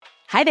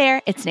Hi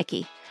there, it's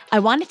Nikki. I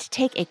wanted to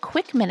take a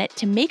quick minute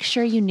to make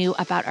sure you knew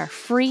about our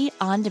free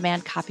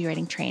on-demand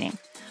copywriting training.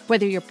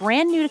 Whether you're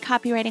brand new to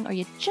copywriting or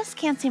you just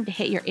can't seem to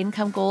hit your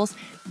income goals,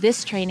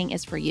 this training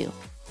is for you.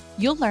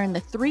 You'll learn the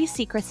 3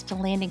 secrets to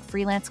landing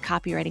freelance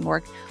copywriting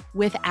work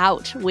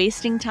without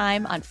wasting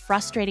time on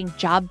frustrating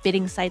job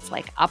bidding sites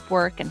like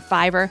Upwork and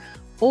Fiverr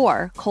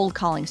or cold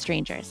calling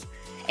strangers.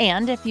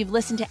 And if you've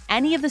listened to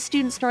any of the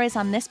student stories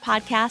on this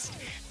podcast,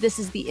 this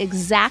is the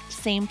exact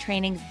same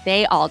training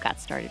they all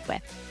got started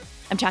with.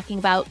 I'm talking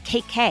about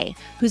Kate Kay,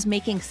 who's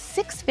making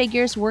 6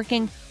 figures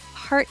working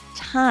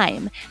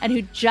part-time and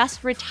who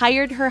just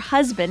retired her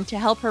husband to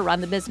help her run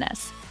the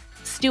business.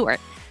 Stuart,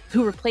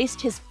 who replaced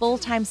his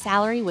full-time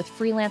salary with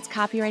freelance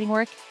copywriting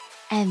work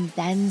and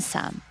then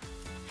some.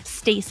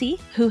 Stacy,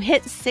 who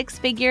hit 6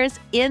 figures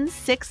in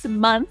 6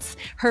 months,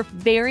 her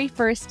very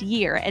first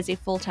year as a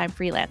full-time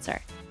freelancer.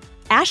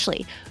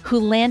 Ashley, who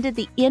landed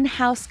the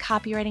in-house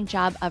copywriting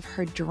job of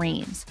her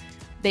dreams.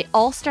 They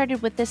all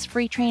started with this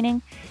free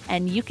training,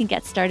 and you can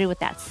get started with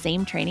that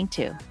same training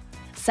too.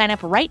 Sign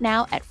up right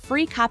now at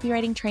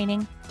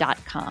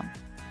freecopywritingtraining.com.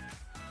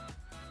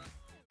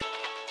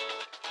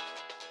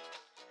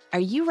 Are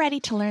you ready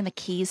to learn the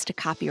keys to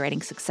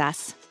copywriting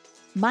success?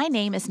 My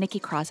name is Nikki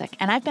Krawczyk,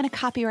 and I've been a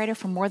copywriter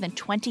for more than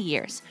 20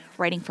 years,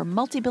 writing for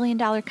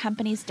multi-billion-dollar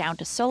companies down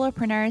to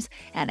solopreneurs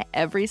and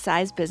every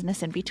size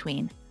business in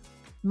between.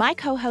 My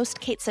co-host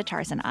Kate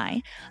Sitarz and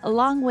I,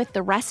 along with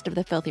the rest of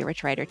the Filthy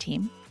Rich Writer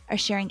team, are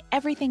sharing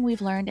everything we've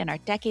learned in our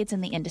decades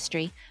in the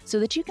industry so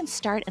that you can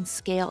start and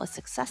scale a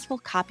successful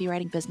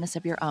copywriting business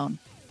of your own.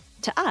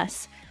 To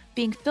us,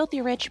 being filthy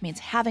rich means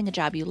having a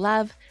job you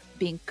love,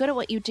 being good at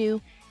what you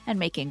do, and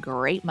making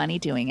great money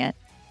doing it.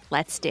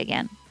 Let's dig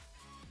in.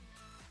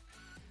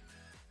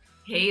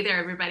 Hey there,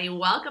 everybody.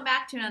 Welcome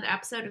back to another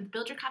episode of the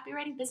Build Your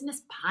Copywriting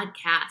Business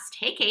podcast.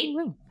 Hey, Kate.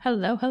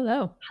 Hello.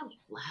 Hello.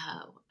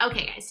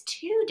 Okay, guys.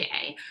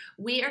 Today,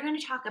 we are going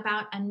to talk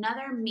about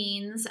another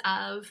means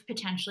of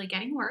potentially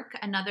getting work,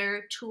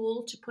 another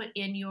tool to put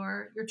in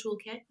your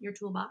toolkit, your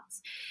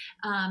toolbox.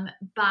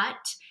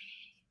 But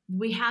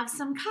we have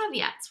some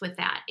caveats with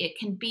that. It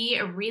can be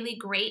a really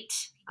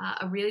great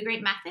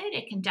method.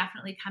 It can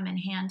definitely come in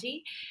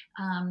handy,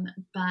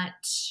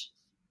 but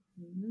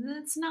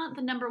it's not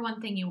the number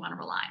one thing you want to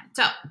rely on.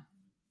 So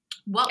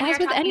what As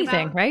with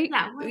anything, about, right?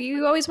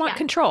 You always want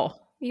control.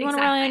 You want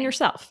to rely on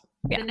yourself.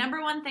 Yeah. The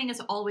number one thing is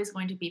always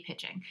going to be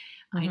pitching.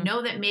 Mm-hmm. I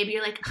know that maybe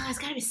you're like, it's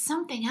got to be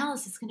something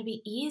else. It's going to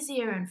be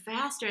easier and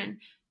faster. And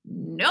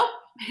nope,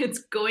 it's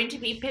going to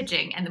be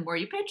pitching. And the more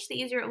you pitch, the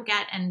easier it will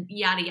get, and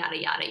yada,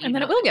 yada, yada. And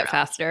then it will get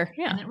faster.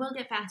 Yeah. And it will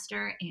get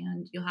faster,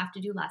 and you'll have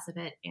to do less of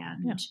it.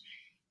 And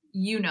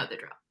you know the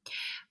drill.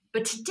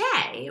 But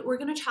today, we're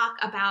going to talk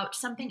about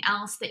something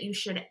else that you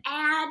should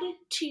add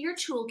to your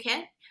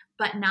toolkit,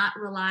 but not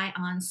rely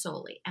on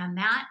solely. And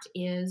that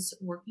is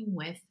working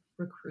with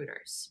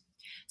recruiters.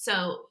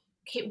 So,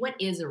 Kate, what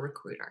is a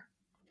recruiter?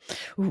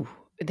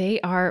 They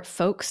are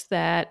folks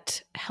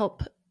that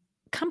help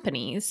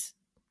companies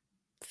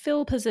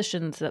fill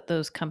positions that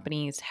those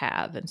companies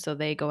have. And so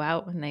they go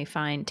out and they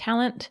find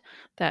talent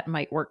that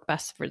might work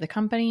best for the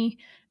company,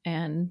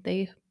 and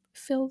they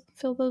fill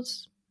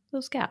those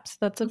gaps.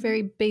 That's a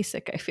very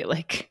basic, I feel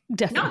like,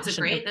 definition. No, that's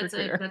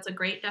a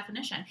great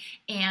definition.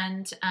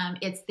 And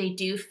they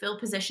do fill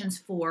positions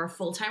for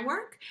full-time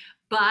work,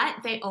 but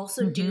they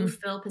also do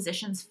fill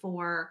positions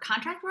for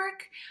contract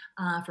work,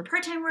 for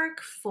part-time work,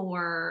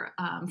 for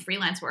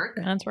freelance work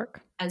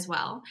as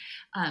well.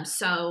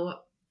 So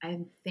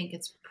I think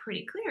it's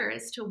pretty clear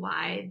as to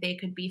why they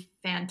could be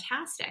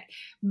fantastic.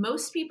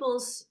 Most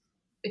people's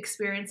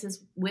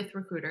experiences with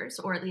recruiters,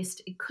 or at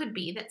least it could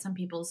be that some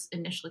people's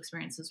initial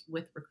experiences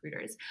with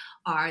recruiters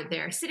are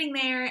they're sitting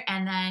there,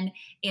 and then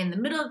in the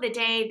middle of the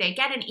day, they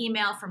get an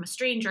email from a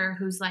stranger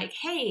who's like,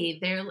 hey,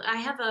 I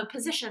have a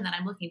position that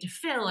I'm looking to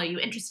fill. Are you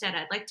interested?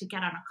 I'd like to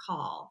get on a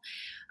call,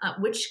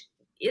 which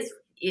is,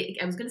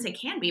 I was going to say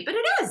can be, but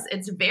it is.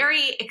 It's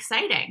very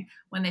exciting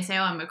when they say,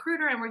 I'm a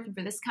recruiter, I'm working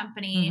for this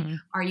company. Mm-hmm.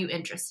 Are you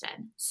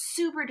interested?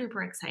 Super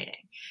duper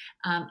exciting.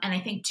 And I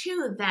think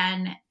too,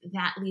 then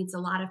that leads a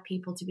lot of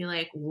people to be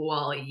like,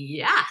 well,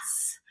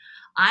 yes,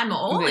 I'm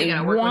only going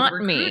to work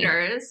with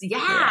recruiters.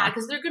 Yeah,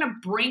 because they're going to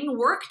bring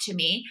work to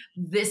me.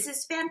 This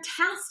is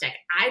fantastic.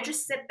 I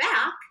just sit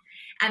back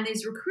and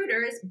these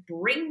recruiters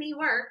bring me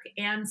work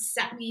and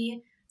set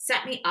me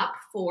up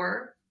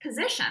for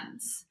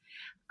positions.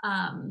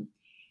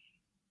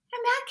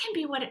 And that can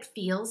be what it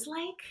feels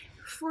like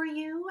for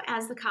you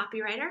as the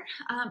copywriter.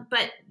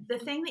 But the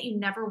thing that you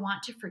never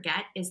want to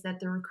forget is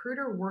that the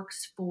recruiter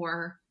works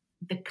for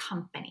the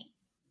company.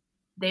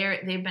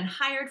 They've been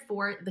hired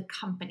for the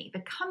company.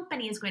 The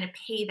company is going to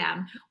pay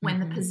them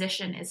when the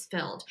position is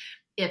filled.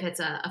 If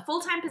it's a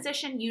full-time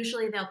position,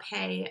 usually they'll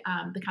pay,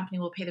 the company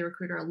will pay the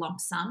recruiter a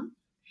lump sum.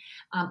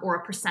 Or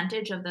a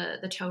percentage of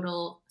the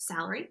total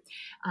salary.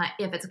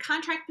 If it's a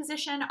contract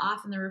position,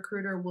 often the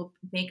recruiter will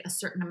make a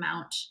certain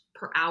amount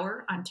per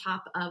hour on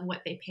top of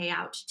what they pay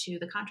out to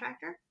the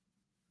contractor.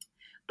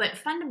 But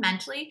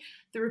fundamentally,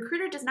 the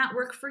recruiter does not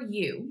work for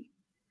you.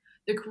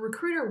 The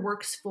recruiter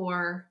works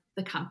for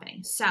the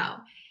company. So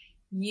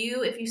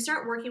if you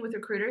start working with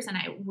recruiters, and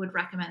I would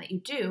recommend that you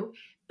do,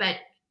 but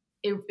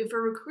if a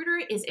recruiter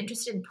is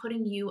interested in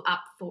putting you up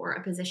for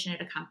a position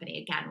at a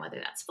company, again, whether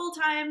that's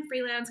full-time,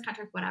 freelance,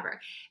 contract, whatever,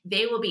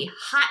 they will be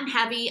hot and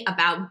heavy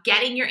about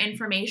getting your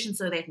information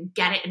so they can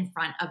get it in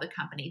front of the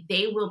company.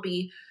 They will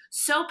be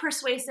so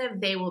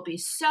persuasive. They will be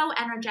so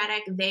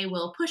energetic. They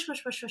will push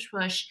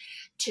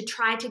to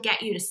try to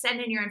get you to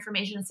send in your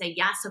information and say,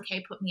 yes,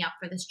 okay, put me up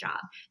for this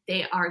job.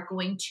 They are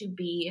going to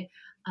be,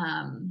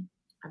 I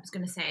was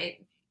going to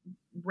say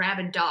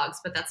rabid dogs,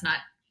 but that's not,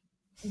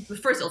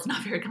 first of all, it's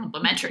not very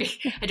complimentary.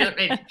 I don't,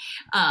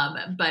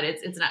 but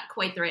it's not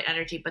quite the right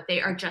energy, but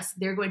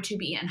they're going to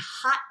be in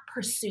hot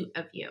pursuit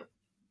of you,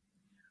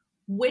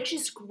 which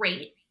is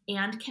great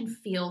and can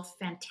feel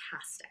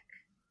fantastic.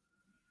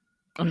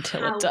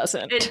 Until it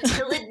doesn't.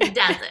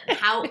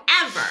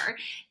 However,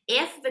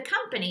 if the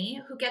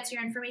company who gets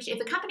your information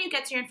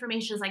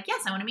is like,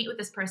 yes, I want to meet with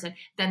this person,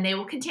 then they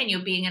will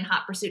continue being in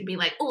hot pursuit and be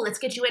like, oh, let's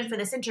get you in for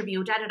this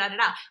interview,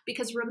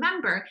 Because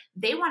remember,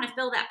 they want to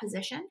fill that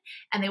position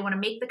and they want to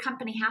make the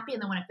company happy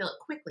and they want to fill it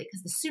quickly,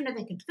 because the sooner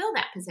they can fill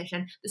that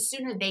position, the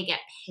sooner they get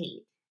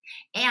paid.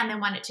 And they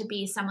want it to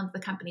be someone the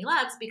company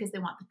loves, because they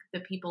want the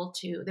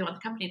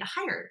company to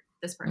hire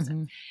this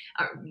person,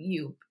 or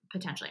you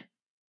potentially.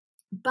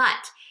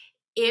 But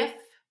if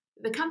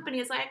the company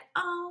is like,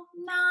 oh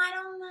no, I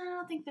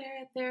don't think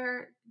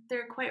they're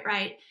quite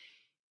right,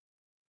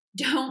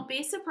 don't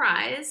be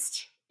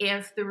surprised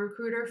if the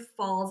recruiter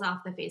falls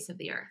off the face of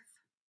the earth.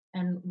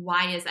 And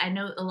why is, I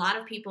know a lot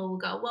of people will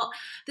go, well,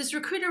 this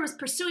recruiter was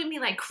pursuing me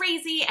like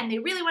crazy and they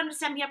really wanted to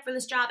set me up for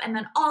this job, and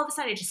then all of a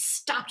sudden I just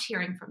stopped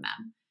hearing from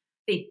them.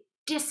 They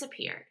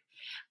disappeared.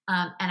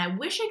 And I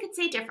wish I could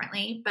say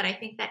differently, but I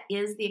think that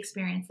is the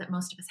experience that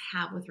most of us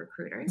have with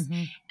recruiters.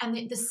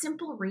 And the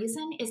simple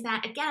reason is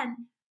that,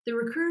 again, the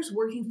recruiter's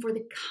working for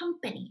the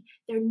company.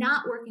 They're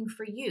not working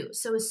for you.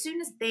 So as soon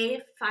as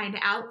they find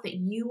out that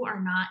you are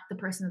not the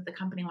person that the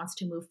company wants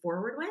to move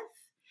forward with,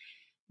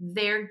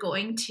 they're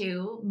going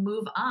to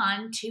move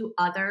on to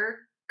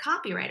other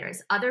copywriters,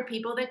 other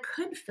people that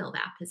could fill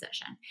that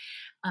position.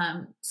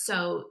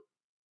 So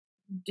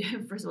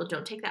first of all,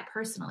 don't take that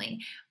personally,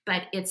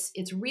 but it's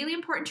really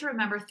important to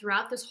remember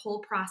throughout this whole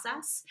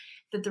process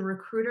that the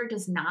recruiter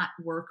does not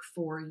work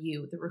for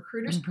you. The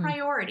recruiter's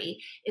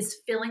priority is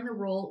filling the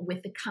role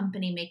with the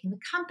company, making the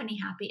company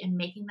happy, and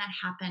making that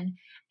happen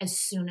as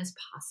soon as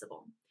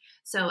possible.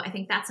 So I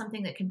think that's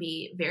something that can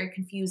be very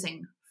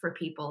confusing for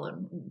people,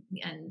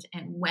 and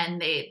when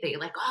they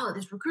like, oh,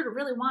 this recruiter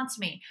really wants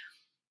me.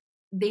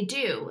 They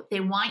do.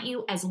 They want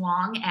you as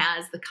long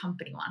as the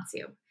company wants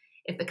you.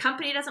 If the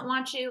company doesn't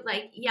want you,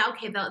 like, yeah,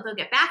 okay, they'll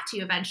get back to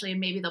you eventually,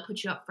 and maybe they'll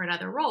put you up for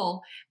another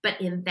role.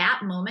 But in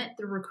that moment,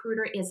 the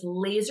recruiter is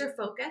laser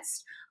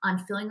focused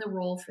on filling the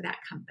role for that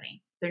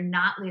company. They're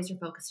not laser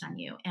focused on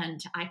you.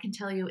 And I can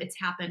tell you it's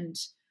happened,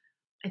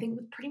 I think,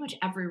 with pretty much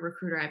every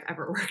recruiter I've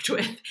ever worked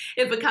with.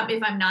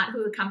 If I'm not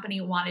who the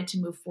company wanted to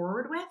move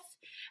forward with,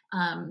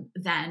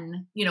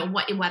 then,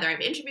 whether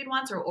I've interviewed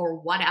once or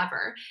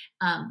whatever,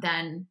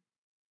 then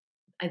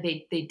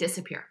they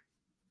disappear.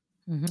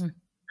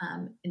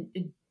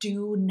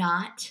 Do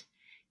not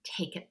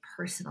take it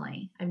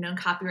personally. I've known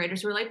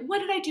copywriters who are like, what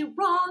did I do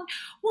wrong?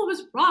 What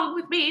was wrong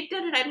with me?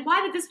 And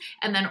why did this?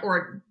 And then,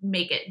 or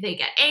they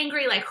get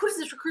angry. Like, who does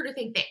this recruiter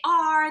think they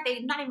are?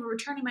 They're not even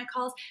returning my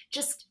calls.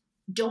 Just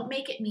don't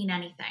make it mean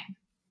anything.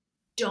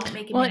 Don't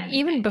make it mean anything.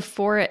 Even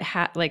before it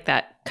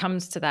that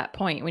comes to that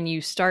point, when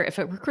you start, if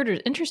a recruiter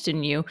is interested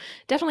in you,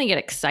 definitely get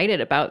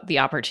excited about the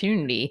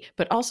opportunity,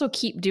 but also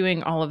keep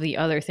doing all of the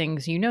other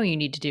things you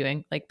need to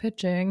do, like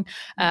pitching,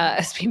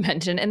 as we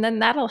mentioned, and then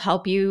that'll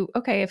help you.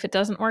 Okay, if it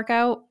doesn't work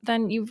out,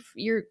 then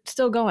you're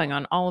still going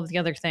on all of the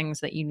other things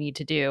that you need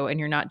to do, and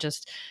you're not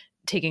just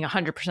taking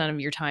 100% of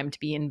your time to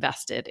be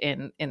invested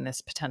in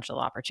this potential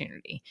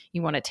opportunity.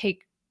 You want to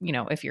take,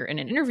 if you're in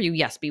an interview,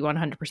 yes, be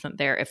 100%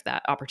 there if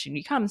that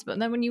opportunity comes. But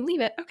then when you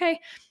leave it, okay,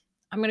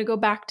 I'm going to go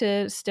back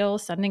to still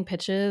sending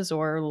pitches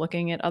or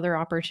looking at other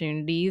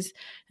opportunities,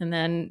 and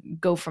then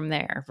go from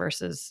there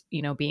versus,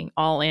 being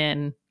all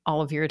in,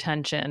 all of your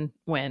attention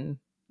when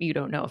you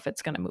don't know if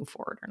it's going to move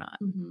forward or not.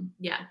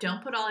 Yeah.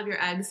 Don't put all of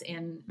your eggs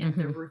in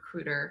the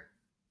recruiter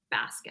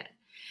basket.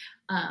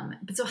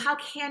 But so how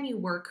can you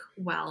work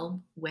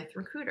well with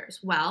recruiters?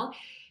 Well,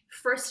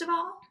 first of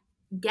all,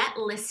 get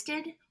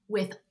listed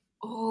with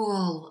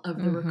all of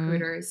the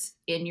recruiters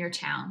in your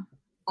town,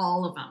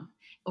 all of them.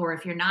 Or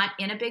if you're not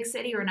in a big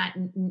city or not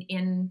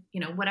in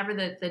whatever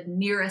the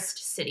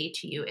nearest city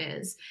to you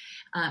is.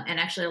 And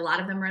actually a lot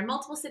of them are in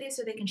multiple cities,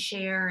 so they can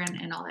share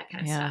and all that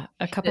kind of stuff.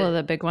 A couple of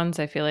the big ones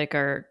I feel like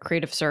are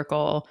Creative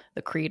Circle,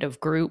 the Creative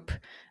Group,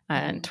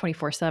 and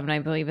 24/7, I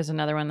believe, is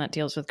another one that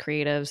deals with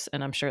creatives.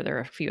 And I'm sure there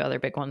are a few other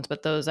big ones,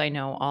 but those I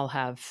know all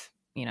have,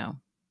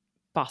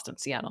 Boston,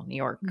 Seattle, New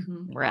York,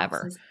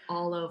 wherever. Offices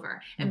all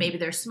over. And maybe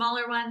there's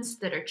smaller ones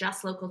that are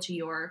just local to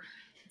your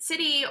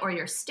city or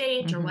your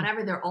state or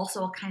whatever. There are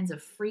also all kinds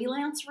of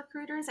freelance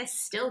recruiters. I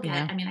still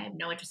get, I mean, I have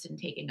no interest in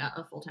taking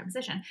a full-time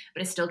position,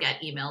 but I still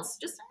get emails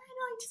just to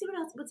see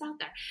what's out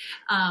there.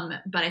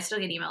 But I still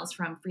get emails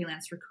from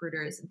freelance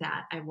recruiters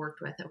that I worked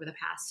with over the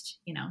past,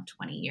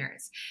 20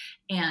 years.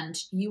 And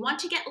you want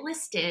to get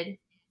listed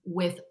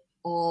with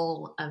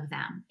all of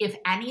them. If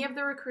any of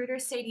the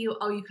recruiters say to you,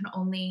 oh, you can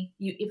only,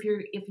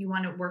 if you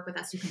want to work with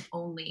us, you can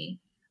only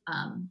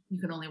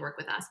work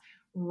with us,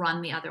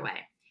 run the other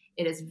way.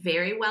 It is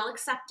very well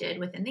accepted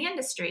within the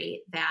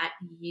industry that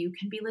you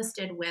can be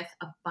listed with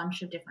a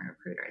bunch of different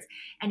recruiters.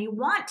 And you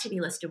want to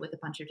be listed with a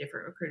bunch of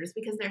different recruiters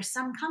because there's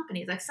some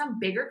companies, like some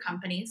bigger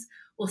companies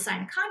will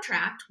sign a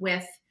contract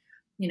with,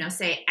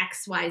 say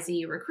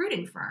XYZ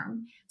recruiting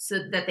firm so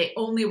that they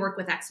only work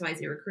with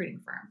XYZ recruiting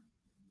firm.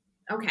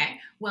 Okay,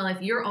 well, if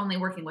you're only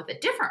working with a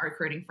different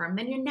recruiting firm,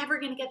 then you're never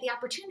going to get the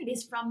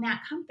opportunities from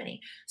that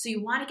company. So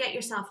you want to get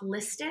yourself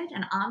listed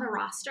and on the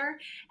roster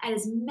at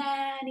as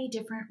many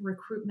different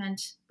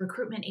recruitment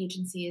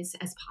agencies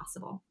as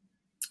possible.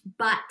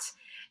 But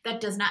that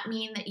does not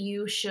mean that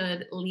you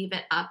should leave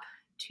it up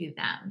to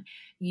them.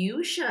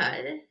 You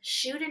should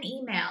shoot an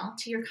email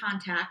to your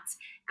contacts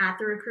at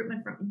the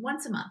recruitment firm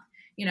once a month.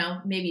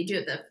 Maybe you do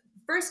it the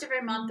first of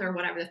every month or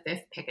whatever, the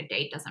fifth, pick a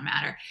date, doesn't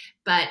matter.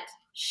 But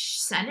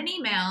send an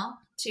email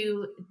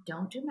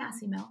don't do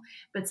mass email,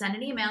 but send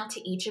an email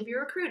to each of your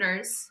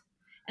recruiters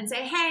and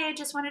say, hey, I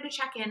just wanted to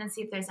check in and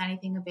see if there's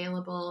anything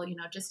available.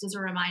 Just as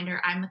a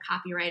reminder, I'm a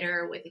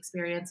copywriter with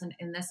experience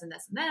in this and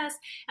this and this,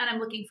 and I'm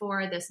looking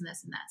for this and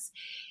this and this.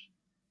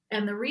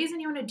 And the reason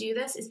you want to do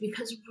this is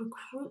because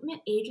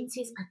recruitment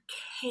agencies are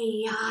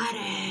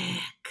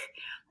chaotic.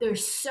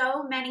 There's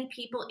so many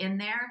people in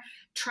there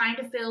trying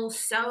to fill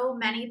so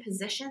many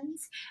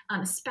positions,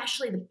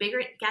 especially the bigger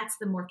it gets,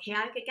 the more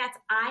chaotic it gets.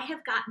 I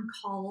have gotten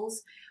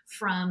calls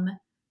from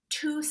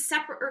 2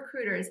 separate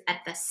recruiters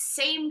at the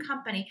same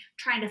company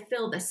trying to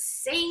fill the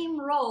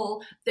same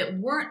role that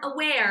weren't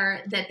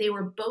aware that they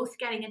were both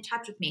getting in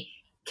touch with me.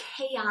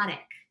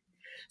 Chaotic.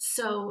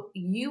 So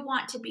you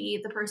want to be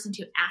the person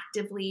to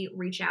actively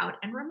reach out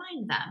and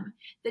remind them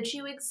that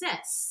you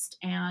exist.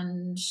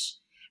 And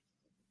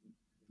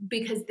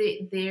because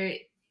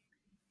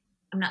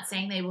I'm not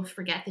saying they will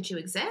forget that you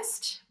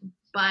exist,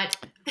 but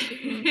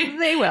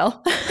they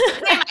will.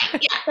 They might.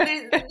 Yeah,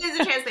 there's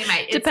a chance they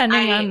might.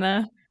 Depending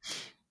on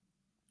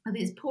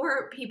these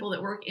poor people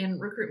that work in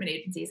recruitment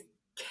agencies,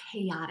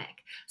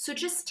 chaotic. So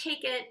just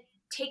take it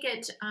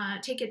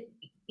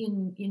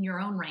in your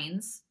own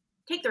reins.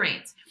 Take the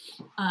reins.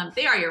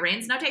 They are your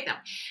reins. Now take them.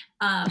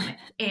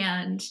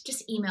 And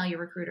just email your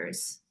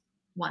recruiters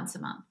once a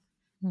month.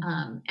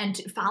 And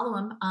follow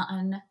them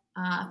on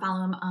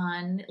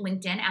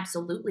LinkedIn.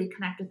 Absolutely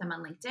connect with them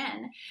on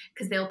LinkedIn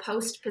because they'll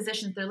post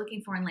positions they're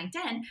looking for on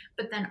LinkedIn,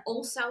 but then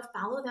also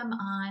follow them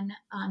on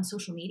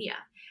social media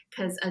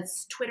because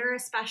it's Twitter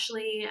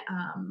especially,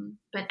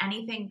 but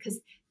anything because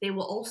they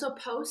will also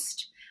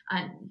post,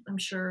 I'm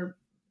sure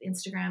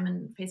Instagram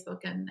and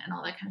Facebook and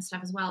all that kind of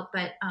stuff as well,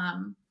 but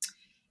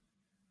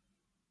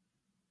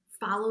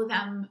follow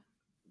them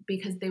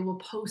because they will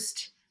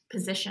post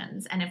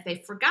positions. And if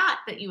they forgot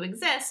that you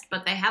exist,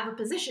 but they have a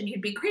position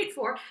you'd be great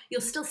for,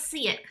 you'll still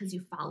see it because you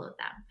followed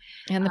them.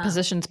 And the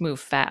positions move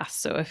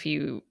fast. So if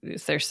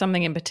there's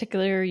something in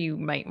particular you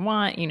might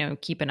want,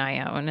 keep an eye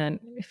out. And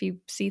then if you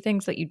see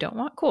things that you don't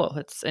want, cool.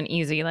 It's an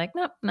easy,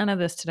 nope, none of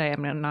this today.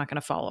 I'm not going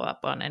to follow up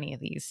on any of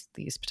these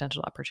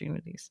potential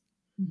opportunities.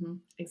 Mm-hmm.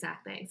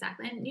 Exactly.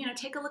 And,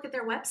 take a look at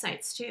their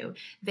websites too.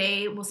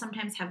 They will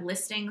sometimes have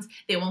listings.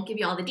 They won't give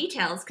you all the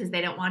details because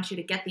they don't want you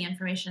to get the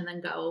information and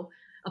then go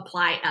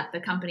apply at the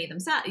company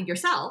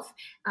yourself.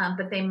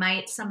 But they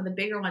might, some of the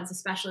bigger ones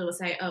especially will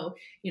say,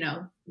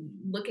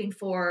 looking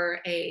for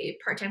a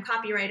part-time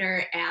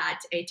copywriter at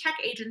a tech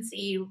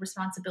agency.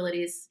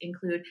 Responsibilities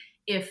include,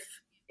 if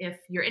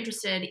you're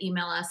interested,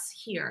 email us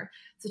here.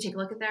 So take a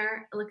look at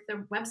their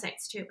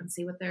websites too and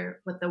see what the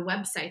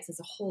websites as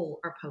a whole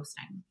are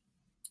posting.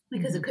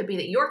 Because it could be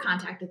that your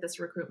contact at this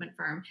recruitment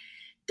firm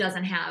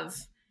doesn't have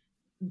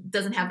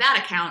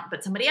that account,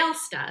 but somebody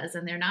else does,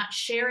 and they're not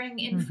sharing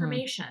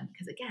information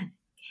because, again,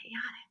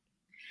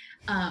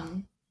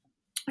 chaotic.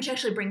 Which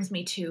actually brings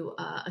me to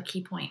a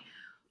key point.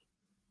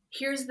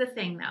 Here's the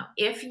thing, though.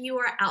 If you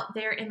are out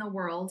there in the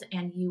world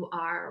and you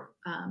are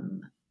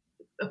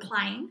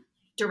applying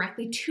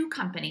directly to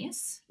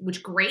companies,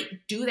 which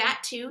great, do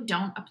that too.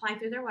 Don't apply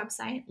through their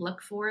website.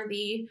 Look for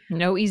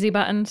no easy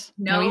buttons,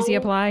 no easy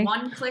apply.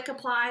 One-click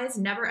applies,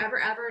 never, ever,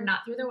 ever,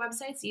 not through their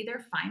websites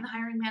either. Find the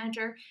hiring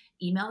manager,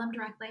 email them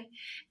directly.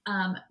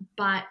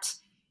 But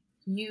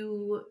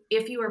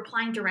if you are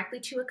applying directly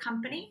to a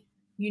company,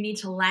 you need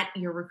to let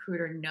your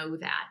recruiter know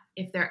that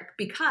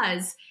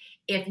because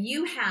if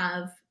you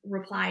have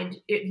applied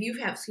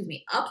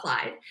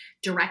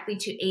directly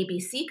to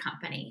ABC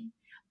company,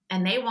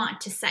 and they want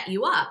to set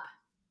you up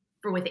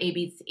with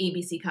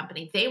ABC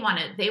company. They want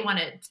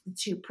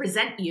to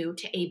present you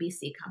to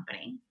ABC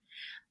company.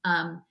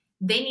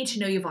 They need to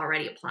know you've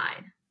already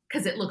applied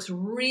because it looks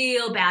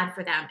real bad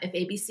for them if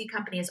ABC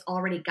company has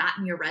already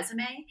gotten your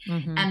resume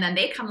Mm-hmm. and then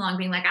they come along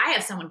being like, I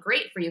have someone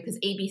great for you, because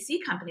ABC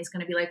company is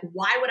going to be like,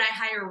 why would I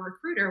hire a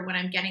recruiter when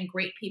I'm getting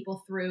great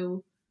people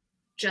through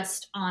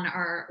just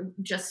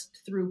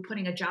through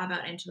putting a job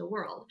out into the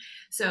world?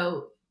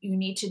 So you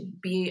need to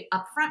be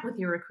upfront with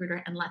your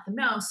recruiter and let them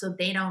know so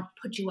they don't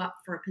put you up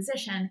for a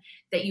position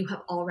that you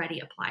have already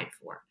applied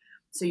for.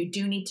 So you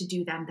do need to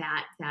do them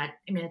that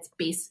I mean, it's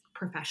base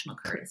professional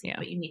courtesy,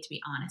 but you need to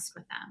be honest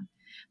with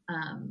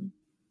them.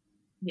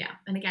 Yeah.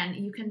 And again,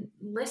 you can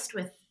list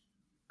with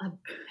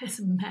as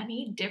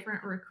many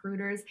different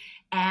recruiters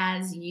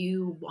as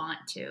you want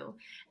to,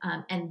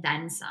 and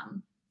then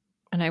some.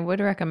 And I would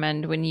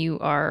recommend when you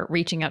are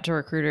reaching out to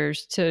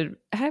recruiters to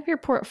have your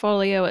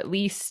portfolio at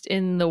least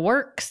in the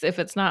works. If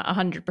it's not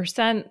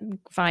 100%,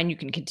 fine, you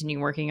can continue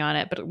working on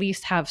it, but at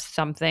least have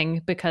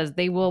something, because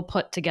they will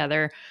put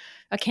together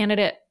a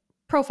candidate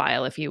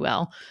profile, if you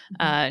will,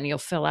 and you'll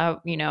fill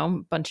out, a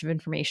bunch of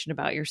information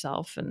about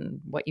yourself and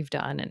what you've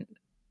done. And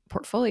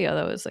portfolio,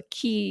 though, is a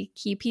key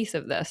piece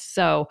of this.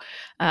 So,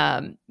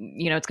 it's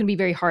going to be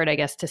very hard, I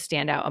guess, to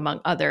stand out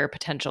among other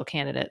potential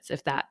candidates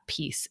if that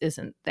piece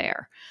isn't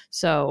there.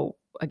 So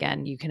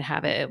again, you can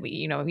have it,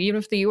 even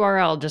if the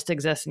URL just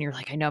exists and you're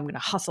like, I know I'm going to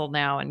hustle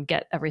now and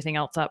get everything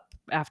else up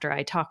after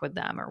I talk with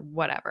them or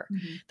whatever,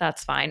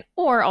 that's fine.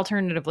 Or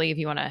alternatively, if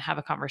you want to have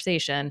a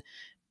conversation,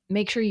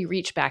 make sure you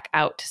reach back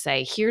out to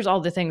say, here's all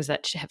the things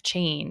that have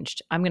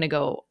changed. I'm going to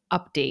go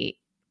update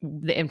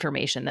the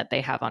information that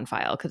they have on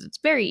file, because it's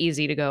very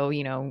easy to go,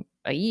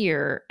 a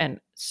year and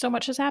so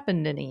much has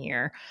happened in a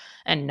year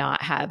and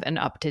not have an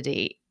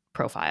up-to-date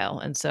profile.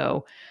 And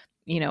so,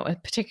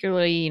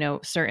 particularly,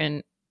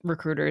 certain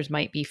recruiters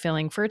might be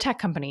filling for a tech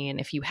company. And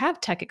if you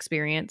have tech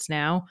experience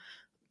now,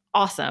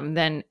 awesome,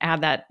 then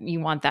add that. You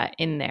want that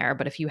in there.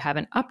 But if you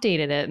haven't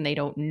updated it and they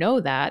don't know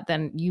that,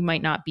 then you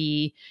might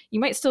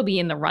still be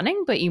in the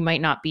running, but you might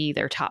not be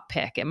their top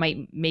pick. It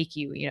might make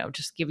you,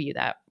 just give you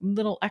that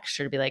little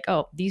extra to be like,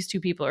 oh, these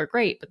two people are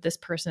great, but this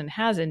person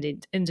has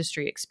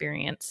industry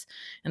experience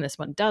and this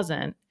one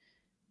doesn't.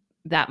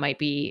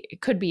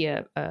 It could be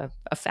a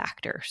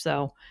factor.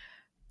 So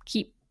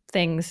keep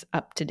things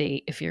up to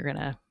date if you're going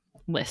to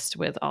list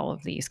with all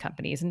of these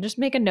companies, and just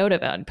make a note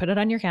of it and put it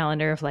on your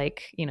calendar of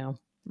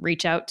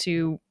reach out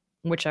to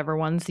whichever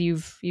ones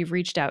you've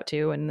reached out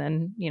to. And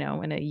then,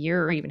 in a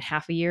year or even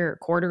half a year or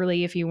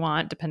quarterly, if you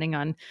want, depending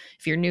on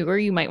if you're newer,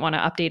 you might want to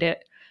update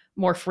it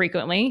more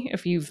frequently.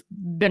 If you've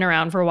been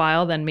around for a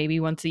while, then maybe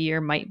once a year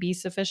might be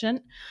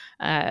sufficient.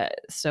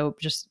 So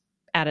just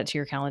add it to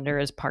your calendar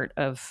as part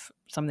of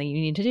something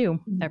you need to do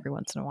every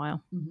once in a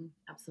while.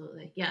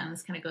 Absolutely. Yeah. And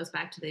this kind of goes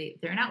back to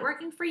they're not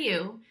working for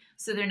you.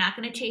 So they're not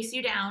going to chase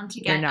you down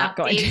to get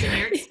updates in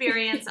your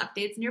experience,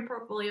 updates in your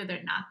portfolio.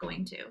 They're not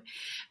going to.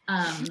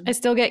 I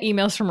still get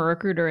emails from a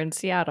recruiter in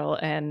Seattle,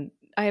 and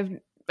I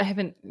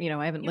haven't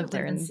lived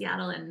there in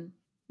Seattle in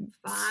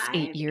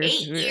 8 years.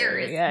 8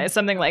 years. Yeah.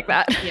 Something like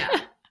that. Yeah.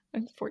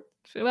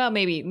 Well,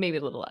 maybe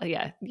a little.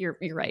 Yeah, you're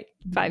right.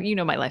 5. You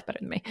know my life better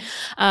than me.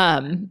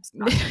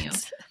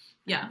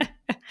 Yeah.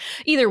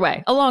 Either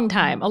way, a long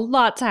time. A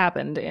lot's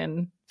happened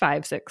in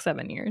 5, 6,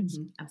 7 years.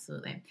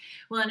 Absolutely.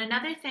 Well, and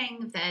another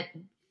thing that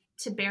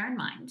to bear in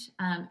mind,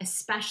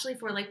 especially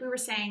for, like we were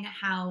saying,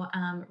 how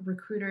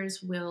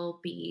recruiters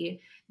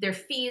their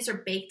fees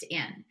are baked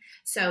in.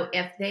 So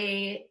if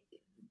the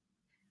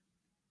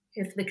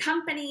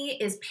company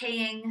is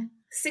paying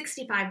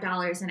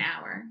 $65 an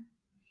hour,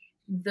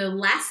 the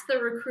less the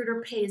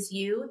recruiter pays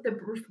you, the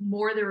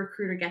more the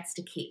recruiter gets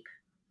to keep,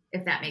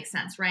 if that makes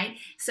sense, right?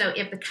 So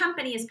if the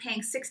company is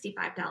paying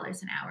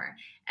 $65 an hour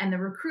and the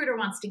recruiter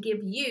wants to give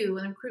you,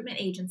 an recruitment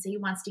agency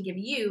wants to give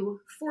you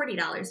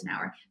 $40 an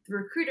hour, the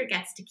recruiter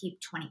gets to keep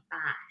 $25,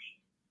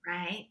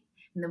 right?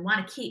 And they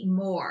want to keep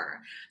more.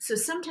 So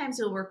sometimes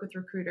you'll work with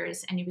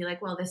recruiters and you'll be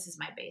like, well, this is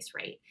my base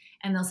rate.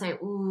 And they'll say,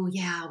 oh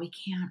yeah, we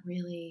can't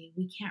really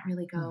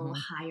go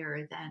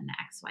higher than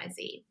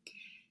XYZ.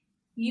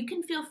 You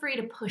can feel free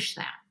to push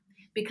that,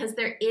 because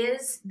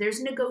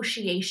there's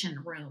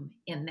negotiation room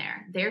in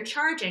there. They're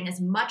charging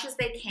as much as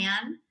they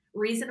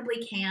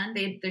reasonably can.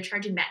 They're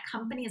charging that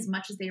company as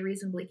much as they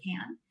reasonably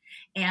can.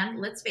 And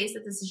let's face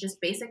it, this is just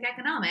basic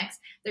economics.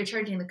 They're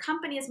charging the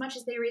company as much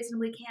as they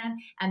reasonably can,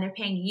 and they're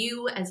paying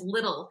you as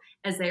little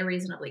as they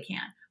reasonably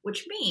can,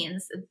 which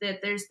means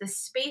that there's this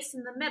space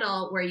in the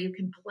middle where you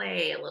can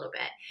play a little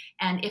bit.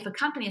 And if a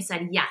company has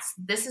said, yes,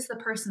 this is the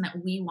person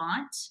that we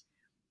want,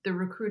 the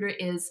recruiter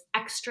is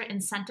extra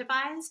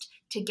incentivized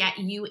to get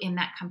you in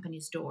that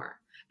company's door.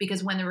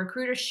 Because when the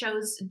recruiter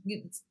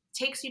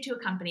takes you to a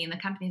company and the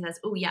company says,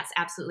 oh yes,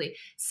 absolutely,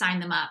 sign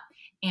them up.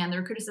 And the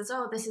recruiter says,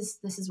 oh, this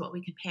is what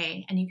we can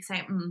pay. And you can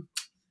say,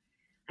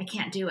 I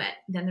can't do it.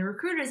 Then the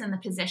recruiter is in the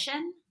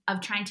position of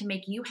trying to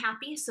make you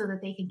happy so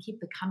that they can keep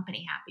the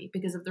company happy.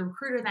 Because if the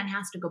recruiter then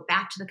has to go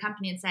back to the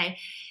company and say,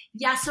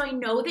 yeah, so I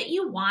know that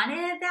you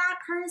wanted that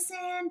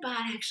person, but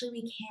actually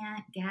we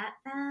can't get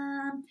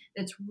them,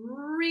 that's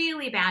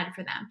really bad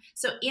for them.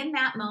 So in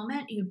that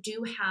moment, you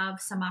do have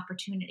some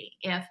opportunity.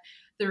 If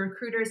the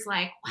recruiter's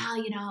like,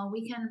 well,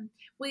 we can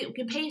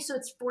pay you. So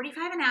it's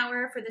 45 an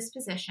hour for this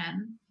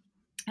position.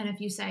 And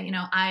if you say,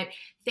 I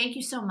thank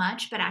you so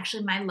much, but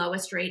actually my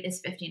lowest rate is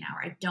 50 an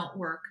hour. I don't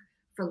work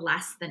for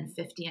less than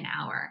 50 an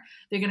hour.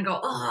 They're going to go,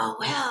 oh,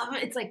 well,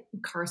 it's like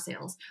car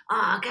sales.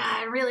 Oh, God,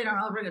 I really don't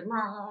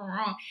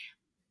know.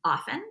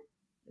 Often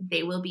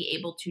they will be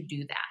able to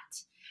do that.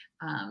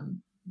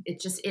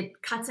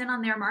 It cuts in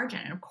on their margin.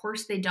 And of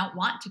course they don't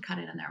want to cut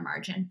it on their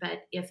margin.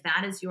 But if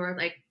that is your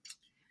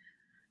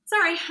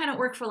sorry, I don't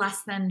work for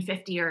less than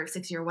 50 or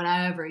 60 or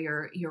whatever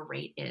your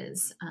rate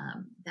is,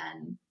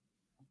 then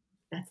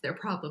that's their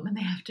problem and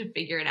they have to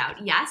figure it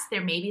out. Yes,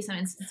 there may be some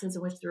instances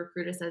in which the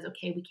recruiter says,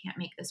 okay, we can't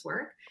make this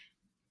work.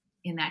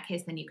 In that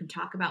case, then you can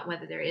talk about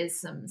whether there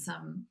is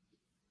some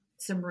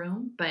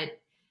room, but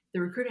the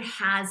recruiter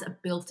has a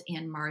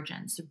built-in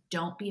margin. So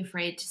don't be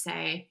afraid to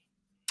say,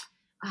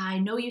 I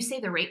know you say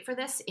the rate for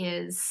this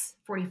is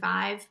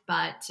 45,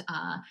 but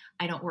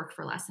I don't work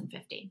for less than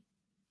 50.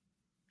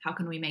 How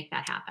can we make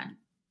that happen?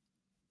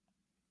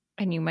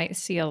 And you might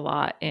see a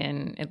lot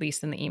at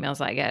least in the emails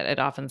I get, it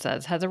often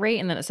says has a rate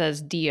and then it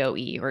says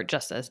DOE or it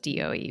just says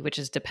DOE, which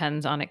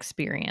depends on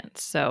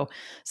experience. So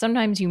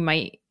sometimes you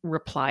might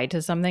reply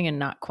to something and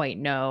not quite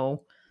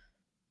know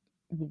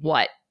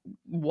what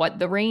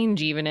the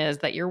range even is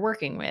that you're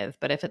working with.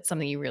 But if it's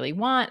something you really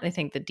want, I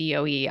think the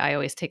DOE, I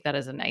always take that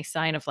as a nice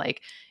sign of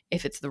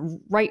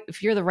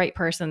if you're the right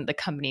person, the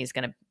company is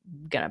gonna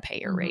pay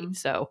your rate.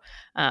 So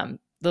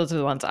those are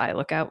the ones I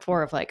look out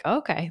for of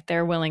okay,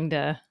 they're willing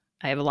to.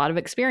 I have a lot of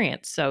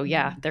experience. So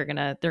yeah, they're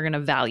going to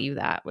value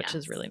that, which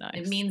is really nice.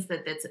 It means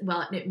that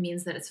it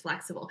means that it's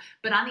flexible.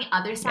 But on the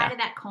other side of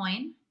that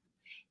coin,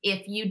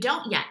 if you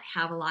don't yet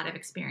have a lot of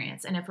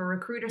experience, and if a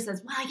recruiter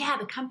says, well, yeah,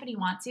 the company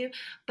wants you,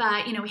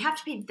 but we have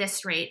to pay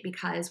this rate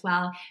because,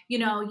 well, you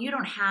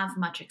don't have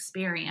much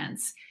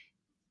experience,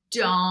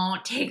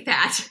 don't take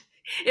that.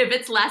 If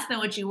it's less than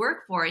what you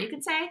work for, you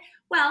can say,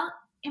 well,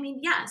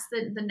 yes,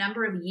 the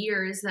number of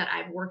years that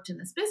I've worked in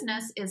this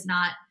business is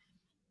not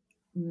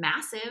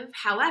massive.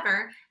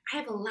 However, I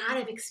have a lot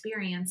of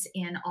experience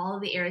in all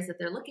of the areas that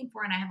they're looking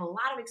for. And I have a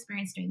lot of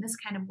experience doing this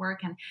kind of work.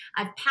 And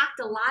I've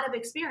packed a lot of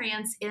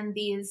experience in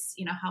these,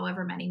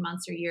 however many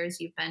months or years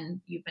you've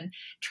been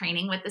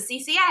training with the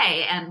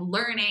CCA and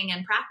learning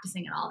and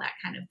practicing and all that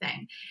kind of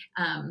thing.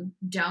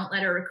 Don't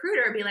let a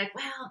recruiter be like,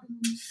 well,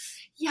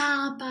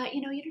 yeah, but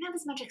you don't have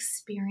as much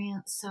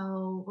experience.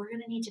 So we're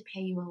going to need to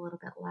pay you a little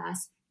bit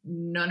less.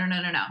 No.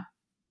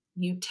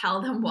 You tell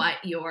them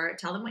what your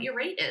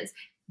rate is.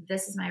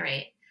 This is my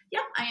rate.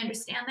 Yep, I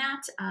understand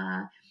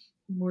that.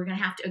 We're going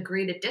to have to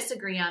agree to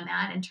disagree on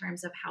that in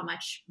terms of how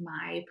much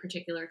my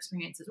particular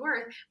experience is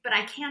worth. But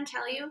I can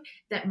tell you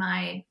that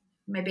my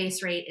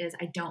base rate is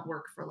I don't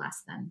work for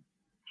less than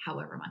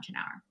however much an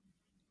hour.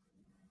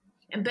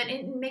 But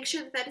make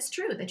sure that is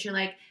true, that you're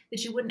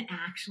that you wouldn't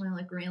actually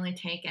really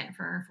take it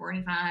for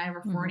 45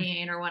 or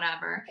 48 or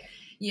whatever.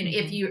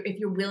 If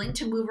you're willing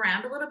to move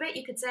around a little bit,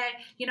 you could say,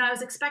 I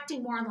was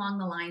expecting more along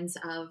the lines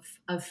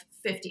of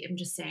 50. I'm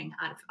just saying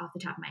off the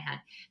top of my head,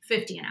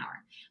 50 an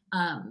hour.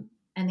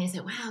 And they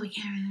say, wow, we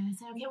can't. I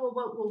say, okay, well,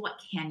 what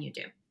can you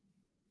do?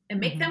 And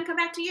make them come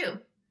back to you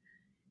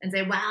and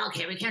say, well,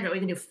 okay, we can't do it. We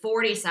can do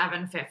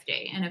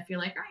 47.50. And if you're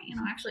like, all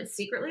right, actually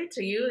secretly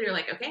to you, you're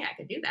like, okay, I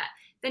could do that.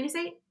 Then you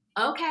say,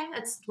 okay,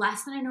 that's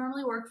less than I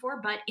normally work for,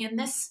 but in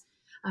this,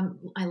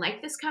 I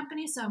like this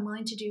company, so I'm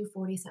willing to do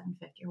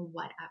 47.50 or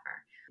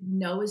whatever.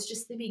 No is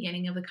just the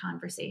beginning of the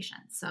conversation.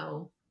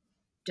 So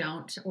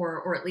don't,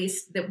 or at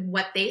least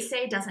what they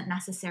say doesn't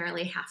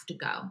necessarily have to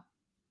go,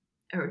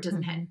 or it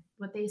doesn't have,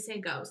 what they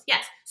say goes.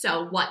 Yes.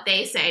 So what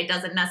they say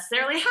doesn't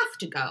necessarily have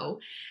to go.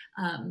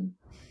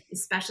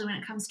 Especially when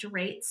it comes to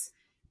rates,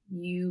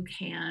 you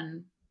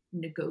can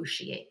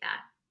negotiate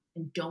that,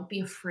 and don't be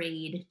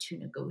afraid to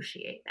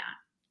negotiate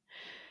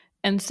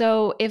that. And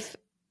so if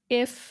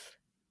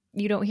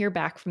you don't hear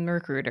back from the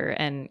recruiter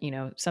and,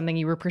 something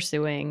you were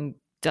pursuing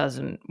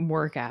doesn't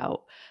work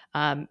out,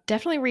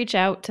 definitely reach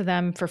out to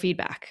them for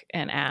feedback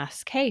and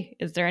ask, hey,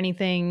 is there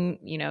anything,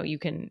 you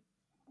can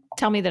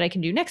tell me that I can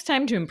do next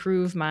time to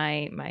improve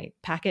my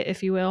packet,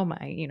 if you will.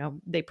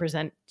 They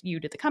present you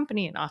to the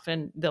company and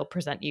often they'll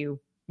present you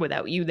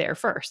without you there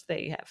first.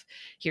 They have,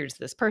 here's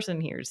this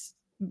person, here's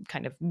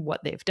kind of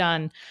what they've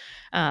done.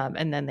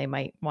 And then they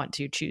might want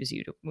to choose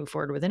you to move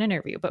forward with an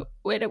interview. But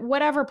at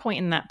whatever point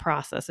in that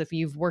process, if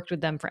you've worked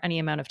with them for any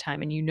amount of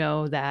time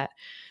and that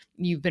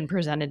you've been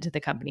presented to the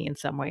company in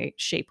some way,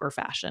 shape, or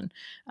fashion,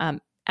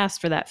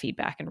 ask for that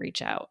feedback and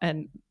reach out.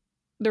 And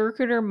the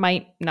recruiter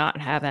might not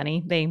have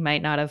any. They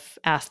might not have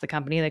asked the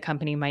company. The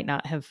company might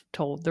not have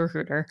told the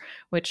recruiter,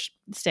 which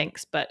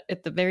stinks. But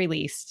at the very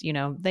least,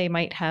 they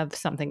might have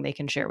something they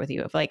can share with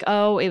you of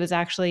oh, it was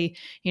actually,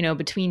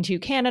 between two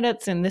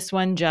candidates and this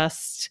one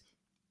just,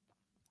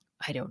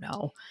 I don't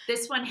know.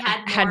 This one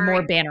had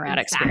more banner ad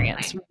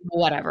experience,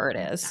 whatever it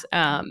is.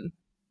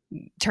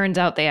 Turns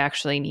out they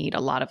actually need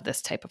a lot of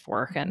this type of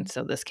work. And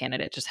so this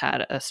candidate just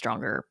had a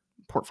stronger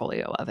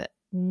portfolio of it,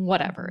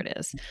 whatever it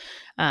is.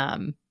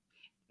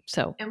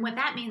 So, and what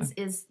that means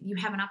is you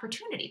have an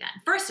opportunity then.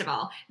 First of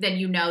all, then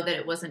you know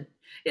that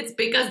it's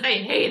because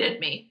they hated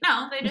me.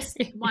 No, they just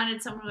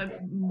wanted someone with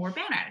more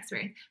banner ad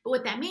experience. But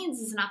what that means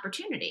is an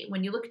opportunity.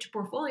 When you look at your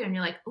portfolio and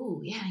you're like,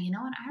 oh, yeah, you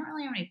know what? I don't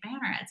really have any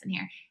banner ads in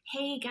here.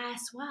 Hey,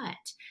 guess what?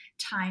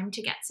 Time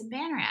to get some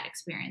banner ad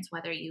experience,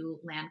 whether you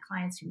land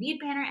clients who need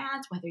banner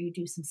ads, whether you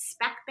do some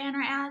spec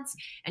banner ads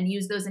and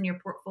use those in your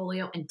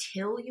portfolio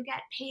until you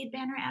get paid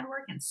banner ad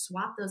work and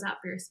swap those out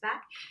for your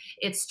spec.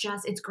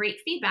 It's great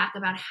feedback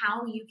about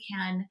how you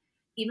can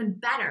even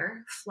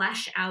better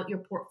flesh out your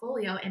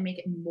portfolio and make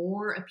it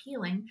more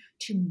appealing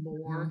to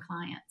more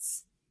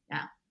clients.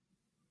 Yeah.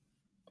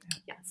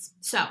 Yes.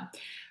 So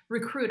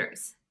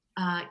recruiters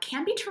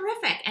can be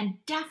terrific,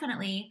 and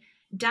definitely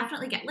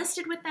get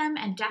listed with them,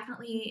 and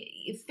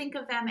definitely think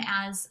of them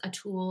as a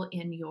tool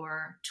in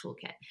your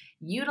toolkit.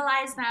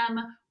 Utilize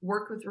them,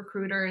 work with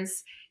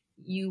recruiters.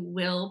 You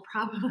will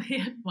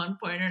probably at one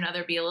point or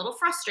another be a little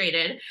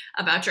frustrated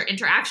about your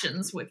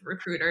interactions with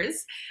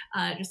recruiters.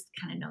 Just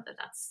kind of know that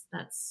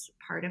that's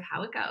part of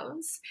how it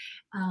goes.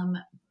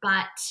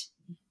 But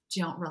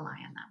don't rely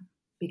on them,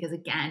 because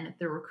again,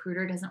 the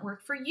recruiter doesn't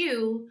work for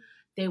you.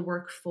 They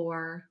work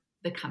for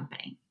the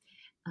company.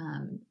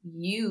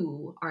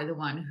 You are the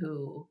one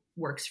who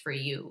works for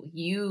you.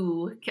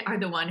 You are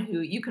the one who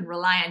you can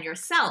rely on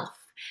yourself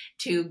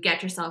to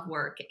get yourself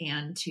work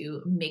and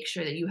to make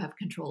sure that you have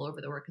control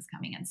over the work that's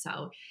coming in.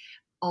 So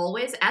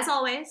as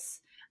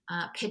always,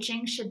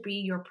 pitching should be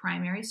your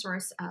primary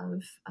source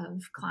of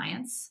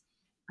clients,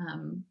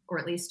 or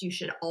at least you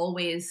should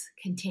always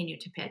continue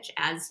to pitch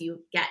as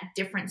you get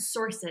different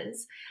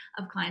sources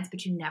of clients,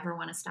 but you never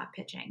want to stop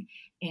pitching.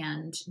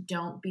 And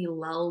don't be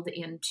lulled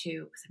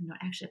into, because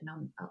I've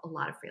known a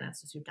lot of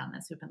freelancers who've done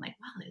this, who've been like,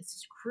 wow,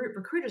 these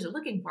recruiters are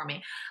looking for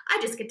me. I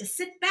just get to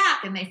sit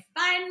back and they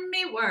find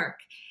me work.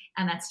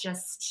 And it's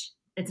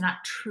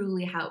not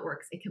truly how it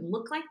works. It can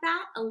look like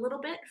that a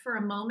little bit for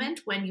a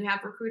moment when you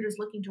have recruiters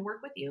looking to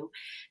work with you,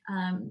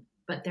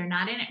 but they're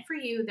not in it for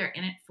you. They're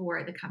in it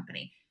for the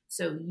company.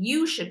 So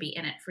you should be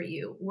in it for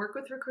you. Work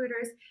with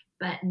recruiters,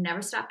 but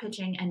never stop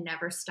pitching and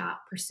never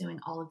stop pursuing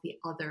all of the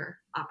other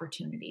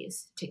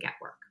opportunities to get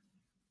work.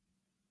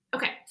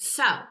 Okay,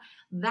 so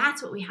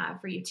that's what we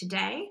have for you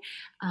today.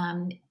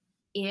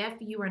 If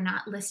you are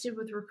not listed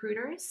with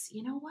recruiters,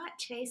 you know what?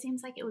 Today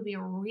seems like it would be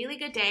a really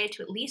good day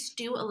to at least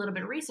do a little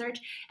bit of research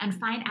and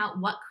find out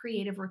what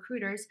creative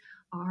recruiters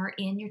are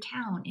in your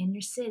town, in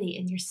your city,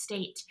 in your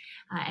state.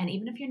 And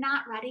even if you're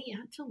not ready, you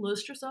have to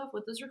list yourself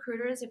with those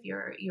recruiters. If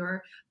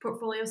your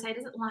portfolio site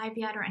isn't live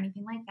yet or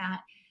anything like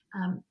that,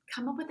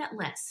 come up with that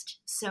list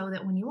so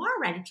that when you are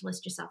ready to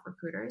list yourself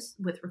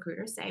with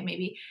recruiters, say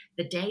maybe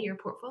the day your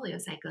portfolio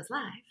site goes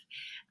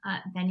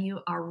live, then you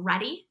are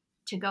ready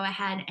to go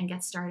ahead and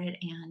get started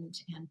and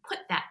put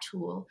that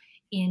tool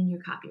in your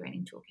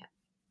copywriting toolkit.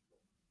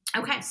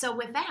 Okay, so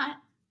with that,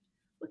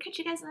 we'll catch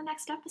you guys in the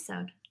next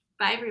episode.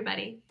 Bye,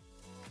 everybody.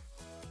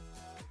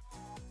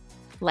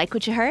 Like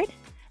what you heard?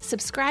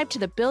 Subscribe to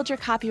the Build Your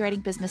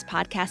Copywriting Business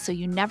podcast so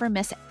you never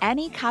miss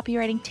any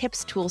copywriting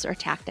tips, tools, or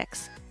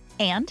tactics.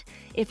 And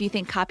if you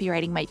think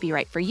copywriting might be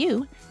right for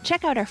you,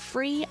 check out our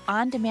free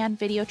on-demand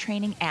video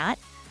training at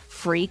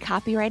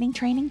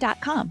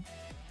freecopywritingtraining.com.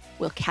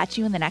 We'll catch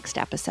you in the next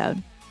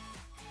episode.